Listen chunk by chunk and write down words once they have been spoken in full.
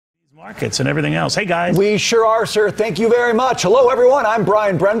markets and everything else. Hey, guys. We sure are, sir. Thank you very much. Hello, everyone. I'm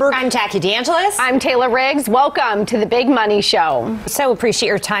Brian Brenberg. I'm Jackie Deangelis. I'm Taylor Riggs. Welcome to the Big Money Show. So appreciate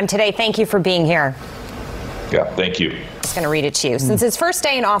your time today. Thank you for being here. Yeah, thank you. I'm just going to read it to you. Since his first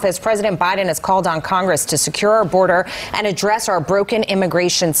day in office, President Biden has called on Congress to secure our border and address our broken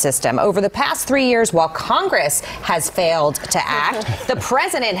immigration system. Over the past 3 years, while Congress has failed to act, the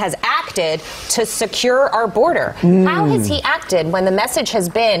president has acted to secure our border. How has he acted when the message has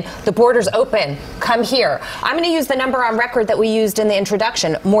been the border's open, come here? I'm going to use the number on record that we used in the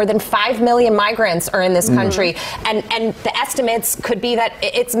introduction. More than 5 million migrants are in this country, and the estimates could be that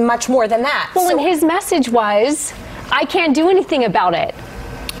it's much more than that. Well, and his message was, I can't do anything about it.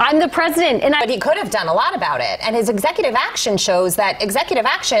 I'm the president. But he could have done a lot about it. And his executive action shows that executive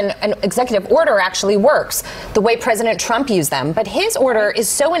action and executive order actually works the way President Trump used them. But his order is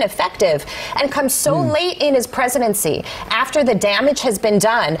so ineffective and comes so late in his presidency after the damage has been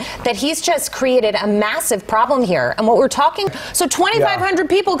done that he's just created a massive problem here. And what we're talking, so 2,500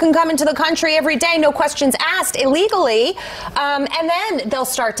 people can come into the country every day, no questions asked, illegally. And then they'll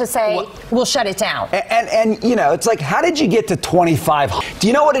start to say, we'll shut it down. And you know, it's like, how did you get to 2,500? Do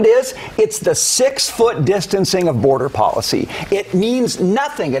you know what it is? It's the 6-foot distancing of border policy. It means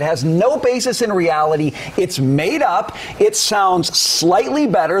nothing. It has no basis in reality. It's made up. It sounds slightly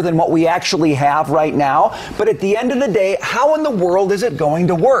better than what we actually have right now. But at the end of the day, how in the world is it going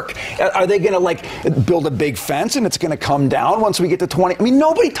to work? Are they going to like build a big fence and it's going to come down once we get to 20? I mean,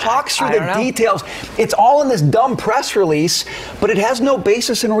 nobody talks through the details. It's all in this dumb press release, but it has no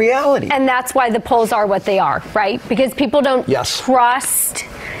basis in reality. And that's why the polls are what they are, right? Because people don't trust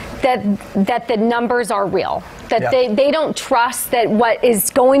that the numbers are real, that they don't trust that what is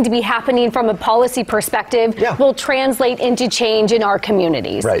going to be happening from a policy perspective will translate into change in our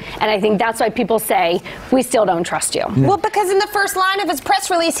communities. Right. And I think that's why people say, we still don't trust you. Well, because in the first line of his press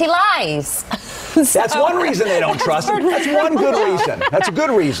release, he lies. That's one reason they don't trust him. That's one good reason. That's a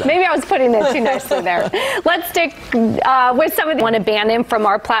good reason. Maybe I was putting it too nicely there. Let's stick with some of the want to ban him from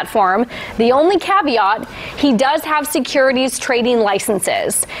our platform. The only caveat, he does have securities trading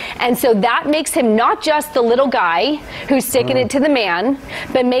licenses. And so that makes him not just the little guy who's sticking it to the man,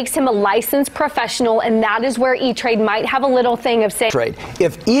 but makes him a licensed professional. And that is where E-Trade might have a little thing of saying.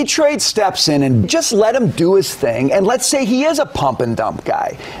 If E-Trade steps in and just let him do his thing, and let's say he is a pump and dump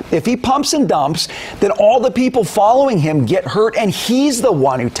guy. If he pumps and dumps, then all the people following him get hurt, and he's the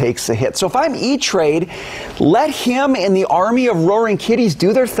one who takes the hit. So if I'm E-Trade, let him and the army of roaring kitties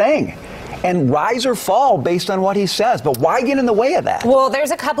do their thing and rise or fall based on what he says. But why get in the way of that? Well,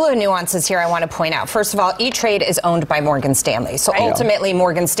 there's a couple of nuances here I want to point out. First of all, E-Trade is owned by Morgan Stanley. So ultimately,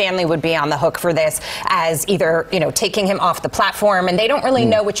 Morgan Stanley would be on the hook for this as either, taking him off the platform, and they don't really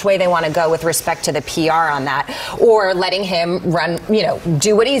know which way they want to go with respect to the PR on that, or letting him run,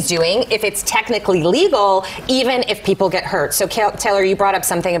 do what he's doing if it's technically legal, even if people get hurt. So Taylor, you brought up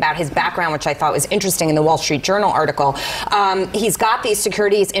something about his background, which I thought was interesting in the Wall Street Journal article. He's got these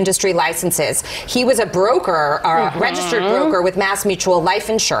securities industry licenses. He was a broker, a registered broker with Mass Mutual Life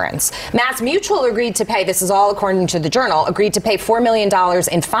Insurance. Mass Mutual agreed to pay, this is all according to the Journal, agreed to pay $4 million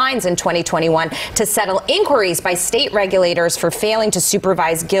in fines in 2021 to settle inquiries by state regulators for failing to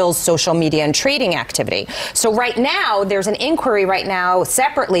supervise Gill's social media and trading activity. So right now, there's an inquiry right now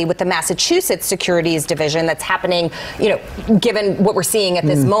separately with the Massachusetts Securities Division that's happening, given what we're seeing at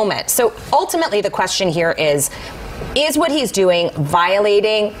this moment. So ultimately, the question here is what he's doing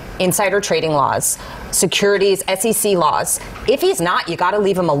violating insider trading laws, securities, SEC laws? If he's not, you got to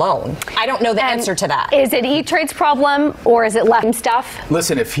leave him alone. I don't know the answer to that. Is it E-Trade's problem, or is it left stuff?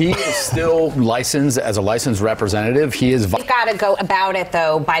 Listen, if he is still licensed as a licensed representative, he is. He's got to go about it,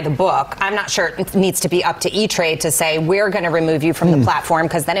 though, by the book. I'm not sure it needs to be up to E-Trade to say, we're going to remove you from the platform,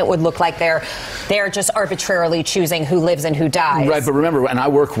 because then it would look like they're just arbitrarily choosing who lives and who dies. Right, but remember,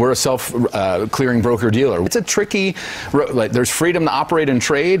 we're a self-clearing broker-dealer. It's a tricky, there's freedom to operate and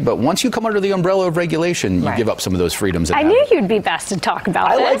trade, but once you come under the umbrella of regulation, you give up some of those freedoms. I knew you'd be best to talk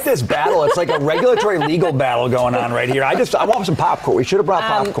about this. I like this battle. It's like a regulatory legal battle going on right here. I want some popcorn. We should have brought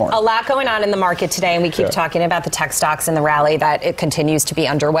popcorn. A lot going on in the market today, and we keep talking about the tech stocks in the rally that it continues to be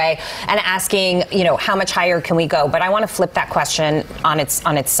underway, and asking, how much higher can we go? But I want to flip that question on its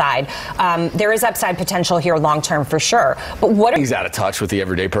side. There is upside potential here long term for sure. But what? He's out of touch with the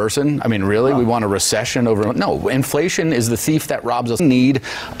everyday person. I mean, really, we want a recession over? No, inflation is the thief that robs us. We need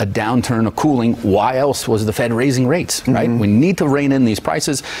a downturn, a cooling. Why? why else was the Fed raising rates, right? We need to rein in these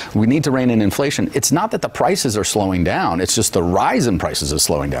prices. We need to rein in inflation. It's not that the prices are slowing down. It's just the rise in prices is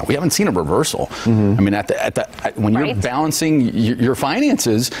slowing down. We haven't seen a reversal. I mean, when you're balancing your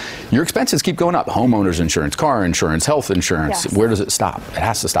finances, your expenses keep going up. Homeowners insurance, car insurance, health insurance. Where does it stop? It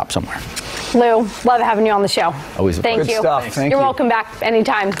has to stop somewhere. Lou, love having you on the show. Always a pleasure. Thank you. Stuff. Thank You're you. welcome back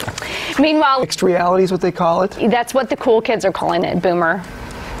anytime. Meanwhile, Mixed reality is what they call it. that's what the cool kids are calling it, boomer.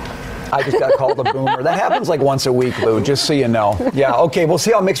 I just got called a boomer. That happens like once a week, Lou, just so you know. Yeah, okay, we'll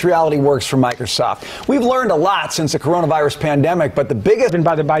see how mixed reality works for Microsoft. We've learned a lot since the coronavirus pandemic, but the biggest...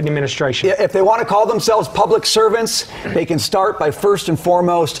 By the Biden administration. If they want to call themselves public servants, they can start by first and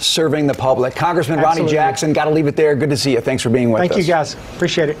foremost serving the public. Congressman Ronnie Jackson, got to leave it there. Good to see you. Thanks for being with us. Thank you, guys.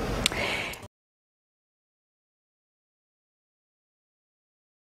 Appreciate it.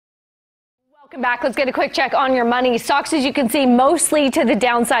 Welcome back. Let's get a quick check on your money. Stocks, as you can see, mostly to the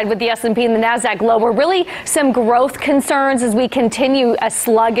downside with the S&P and the NASDAQ lower. Really some growth concerns as we continue a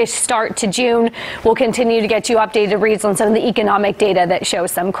sluggish start to June. We'll continue to get you updated reads on some of the economic data that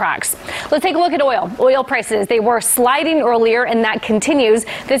shows some cracks. Let's take a look at oil. Oil prices, they were sliding earlier, and that continues.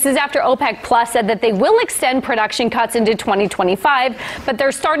 This is after OPEC Plus said that they will extend production cuts into 2025, but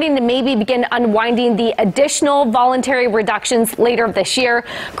they're starting to maybe begin unwinding the additional voluntary reductions later this year.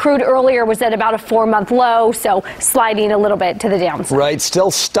 Crude earlier was at about a 4-month low, so sliding a little bit to the downside. Right, still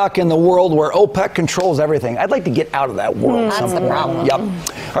stuck in the world where OPEC controls everything. I'd like to get out of that world. That's the problem. Yep.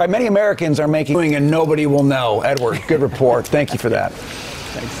 All right, many Americans are making and nobody will know. Edward, good report. Thank you for that.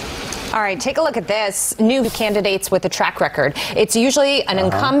 Thanks. All right, take a look at this. New candidates with a track record. It's usually an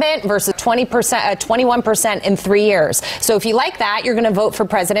incumbent versus 21% in 3 years. So if you like that, you're going to vote for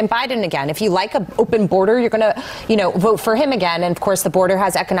President Biden again. If you like an open border, you're going to, vote for him again. And of course, the border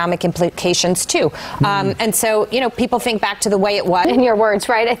has economic implications too. And so, people think back to the way it was. In your words,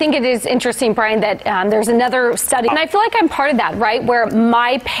 right? I think it is interesting, Brian, that there's another study, and I feel like I'm part of that, right? Where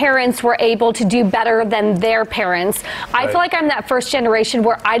my parents were able to do better than their parents. I feel like I'm that first generation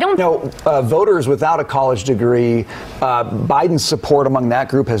where I don't voters without a college degree, Biden's support among that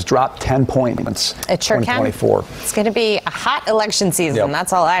group has dropped 10 points. It sure can. 2024. It's going to be a hot election season. Yep.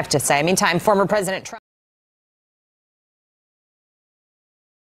 That's all I have to say. Meantime, former President Trump.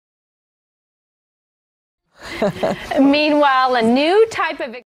 Meanwhile, a new type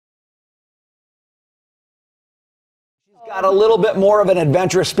of got a little bit more of an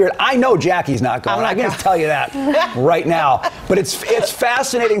adventurous spirit. I know Jackie's not going. I'm going to tell you that right now. But it's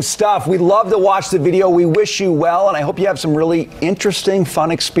fascinating stuff. We love to watch the video. We wish you well, and I hope you have some really interesting, fun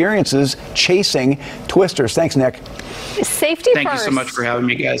experiences chasing twisters. Thanks, Nick. Safety Thank first. you so much for having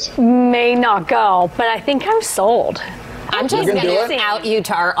me, guys. May not go, but I think I'm sold. I'm just going to out you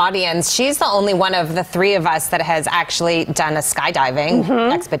to our audience. She's the only one of the three of us that has actually done a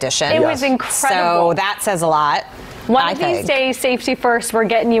skydiving expedition. It was incredible. So that says a lot. One of these days, safety first, we're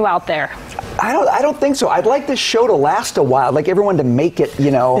getting you out there. I don't think so. I'd like this show to last a while. I'd like everyone to make it,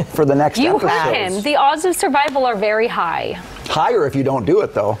 for the next You episode. heard him. The odds of survival are very high. Higher if you don't do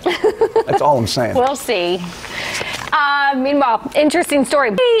it, though. That's all I'm saying. We'll see. Meanwhile, interesting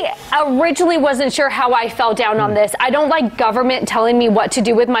story. I originally wasn't sure how I fell down on this. I don't like government telling me what to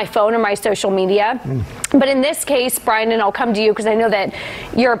do with my phone or my social media. But in this case, Brian, and I'll come to you because I know that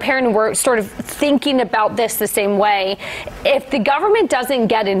you're a parent and we're sort of thinking about this the same way. If the government doesn't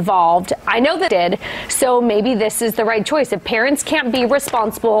get involved, I know that it did, so maybe this is the right choice. If parents can't be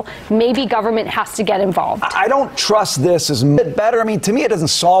responsible, maybe government has to get involved. I don't trust this as better. I mean, to me, it doesn't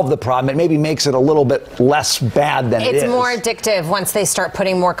solve the problem. It maybe makes it a little bit less bad than it is. It's more addictive once they start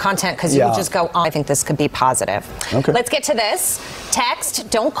putting more content because you just go, I think this could be positive. Okay. Let's get to this. Text,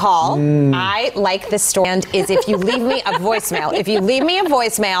 don't call. I like this story. And is if you leave me a voicemail. If you leave me a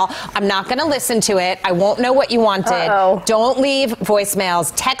voicemail, I'm not going to listen to it. I won't know what you wanted. Don't leave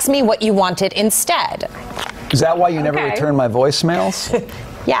voicemails. Text me what you wanted instead. Is that why you never return my voicemails?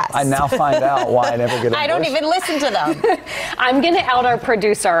 Yes. I now find out why I never get a I don't even listen to them. I'm going to out our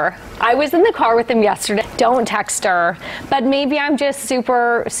producer. I was in the car with him yesterday. Don't text her. But maybe I'm just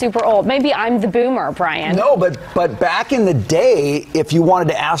super, super old. Maybe I'm the boomer, Brian. No, but back in the day, if you wanted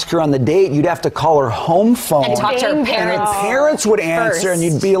to ask her on the date, you'd have to call her home phone. And talk to her parents. And parents would answer, and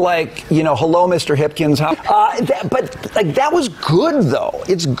you'd be like, hello, Mr. Hipkins. But that was good, though.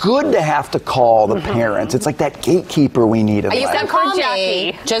 It's good to have to call the parents. It's like that gatekeeper we need in life. You can call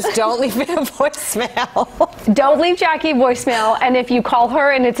Jackie. Just don't leave me a voicemail. Don't leave Jackie a voicemail, and if you call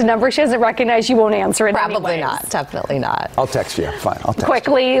her and it's a number she doesn't recognize, you won't answer it. Probably anyways. not. Definitely not. I'll text you. Fine, I'll text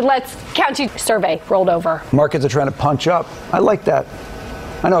Quickly, let's count you. Survey rolled over. Markets are trying to punch up. I like that.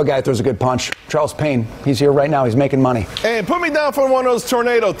 I know a guy that throws a good punch. Charles Payne. He's here right now. He's making money. Hey, put me down for one of those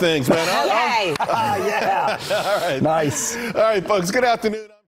tornado things, man. Okay. Yeah. All right. Nice. All right, folks. Good afternoon.